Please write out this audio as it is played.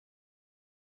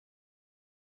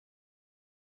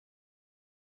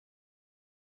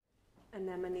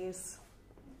Anemones.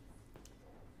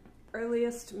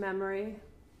 Earliest memory,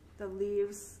 the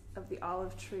leaves of the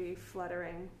olive tree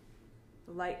fluttering,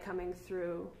 the light coming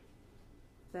through,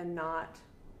 then not,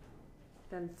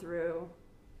 then through,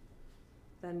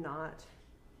 then not.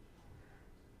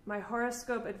 My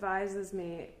horoscope advises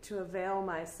me to avail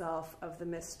myself of the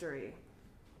mystery.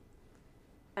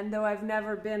 And though I've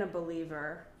never been a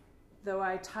believer, though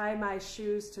I tie my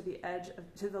shoes to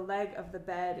the leg of the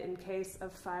bed in case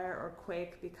of fire or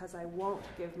quake because I won't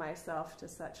give myself to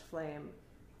such flame,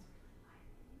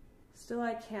 still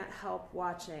I can't help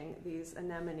watching these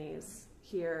anemones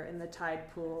here in the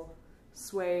tide pool,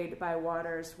 swayed by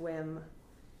water's whim,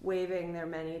 waving their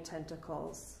many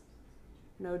tentacles.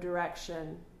 No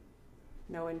direction,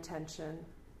 no intention.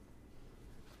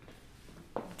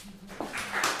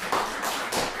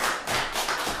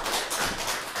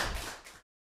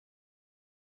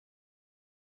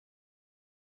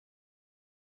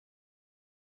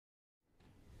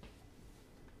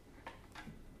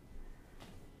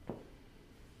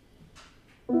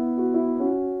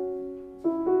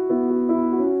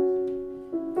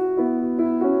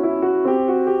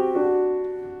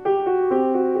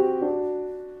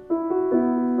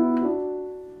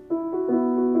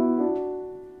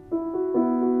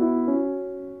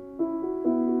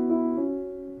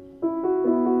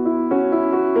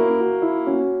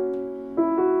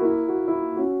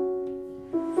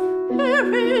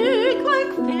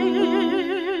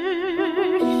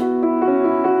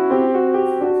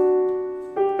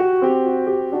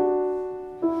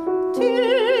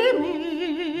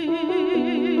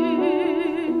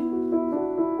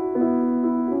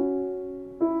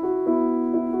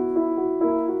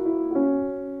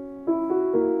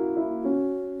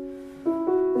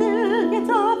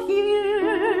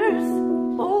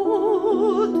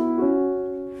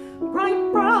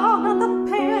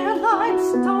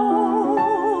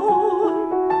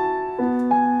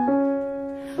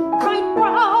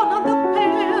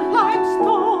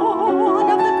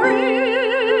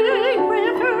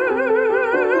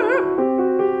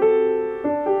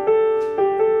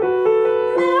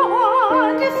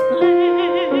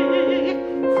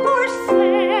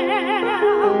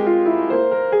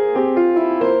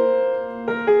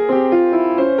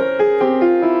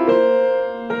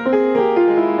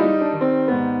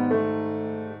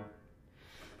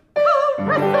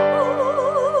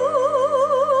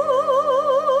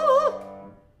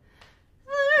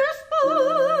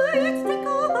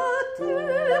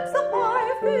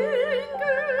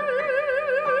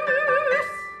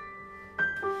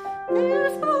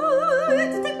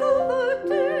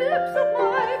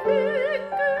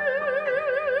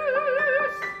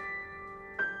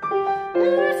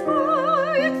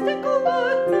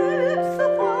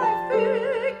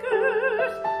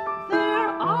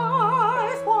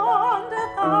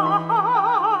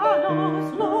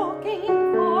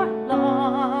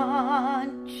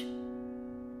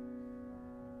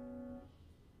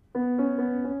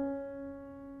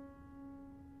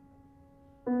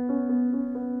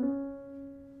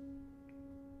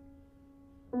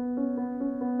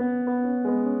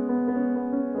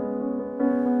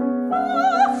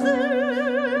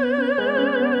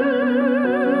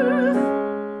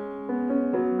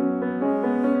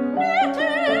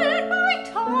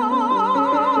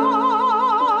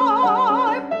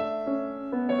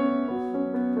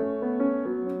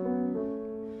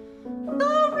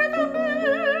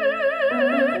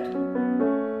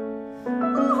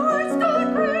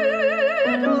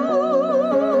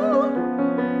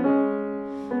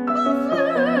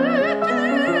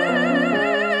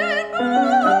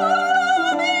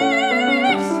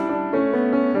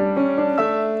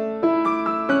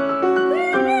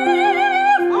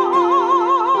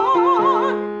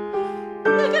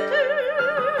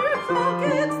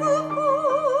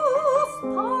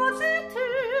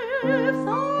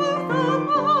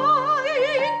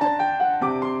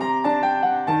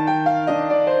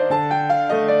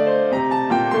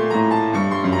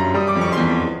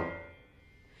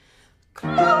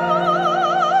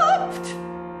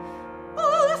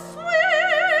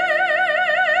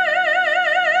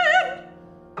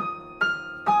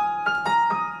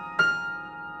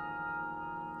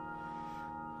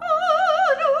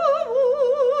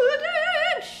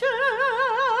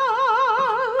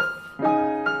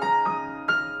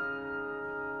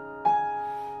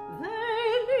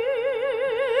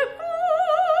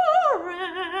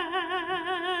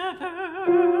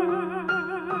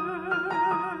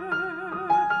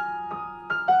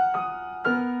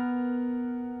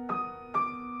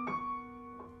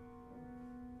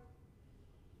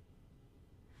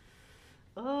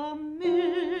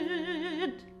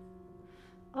 Amid,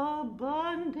 above.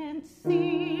 distant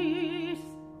seas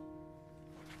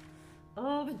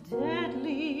of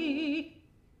deadly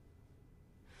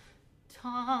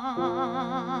time.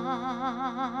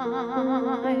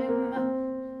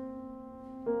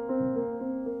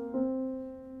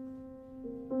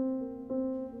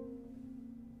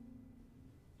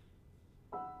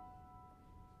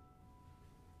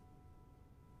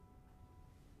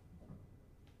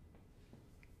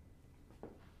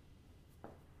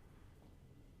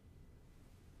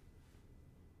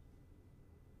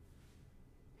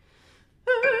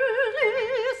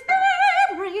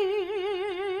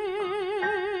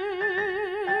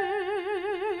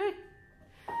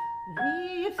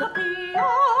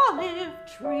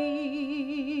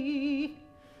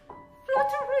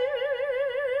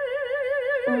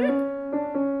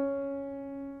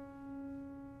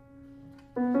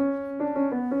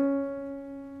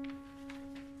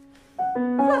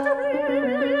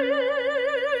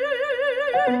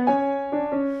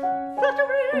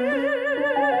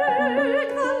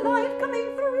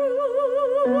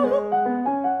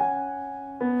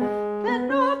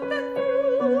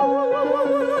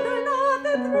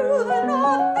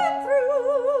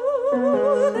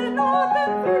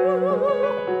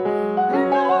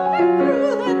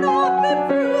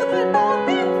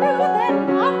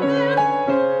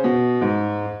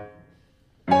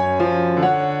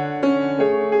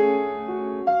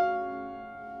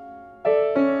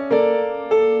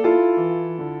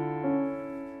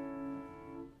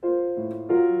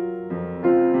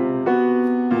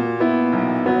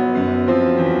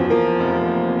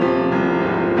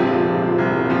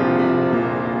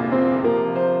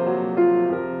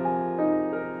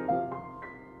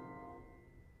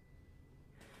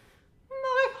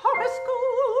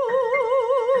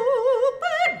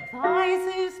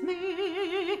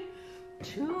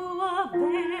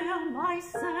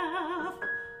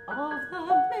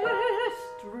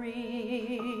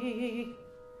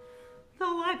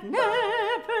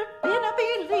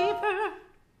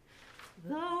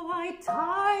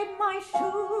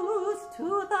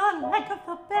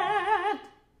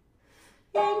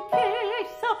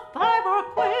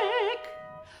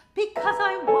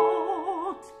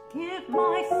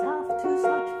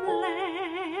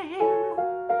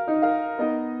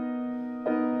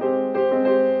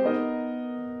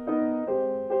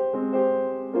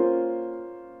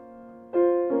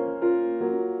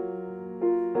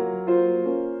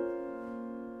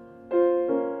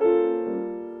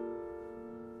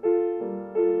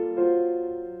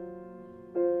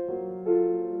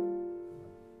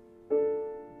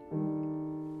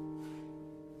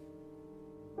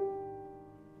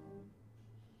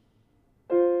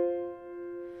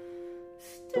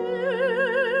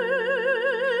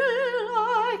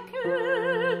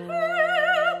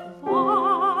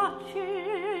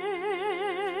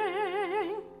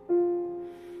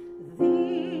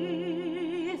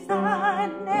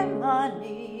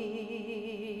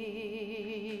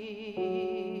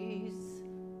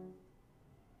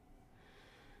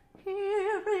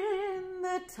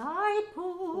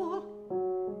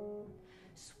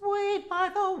 Swayed by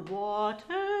the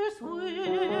water's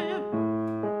whip,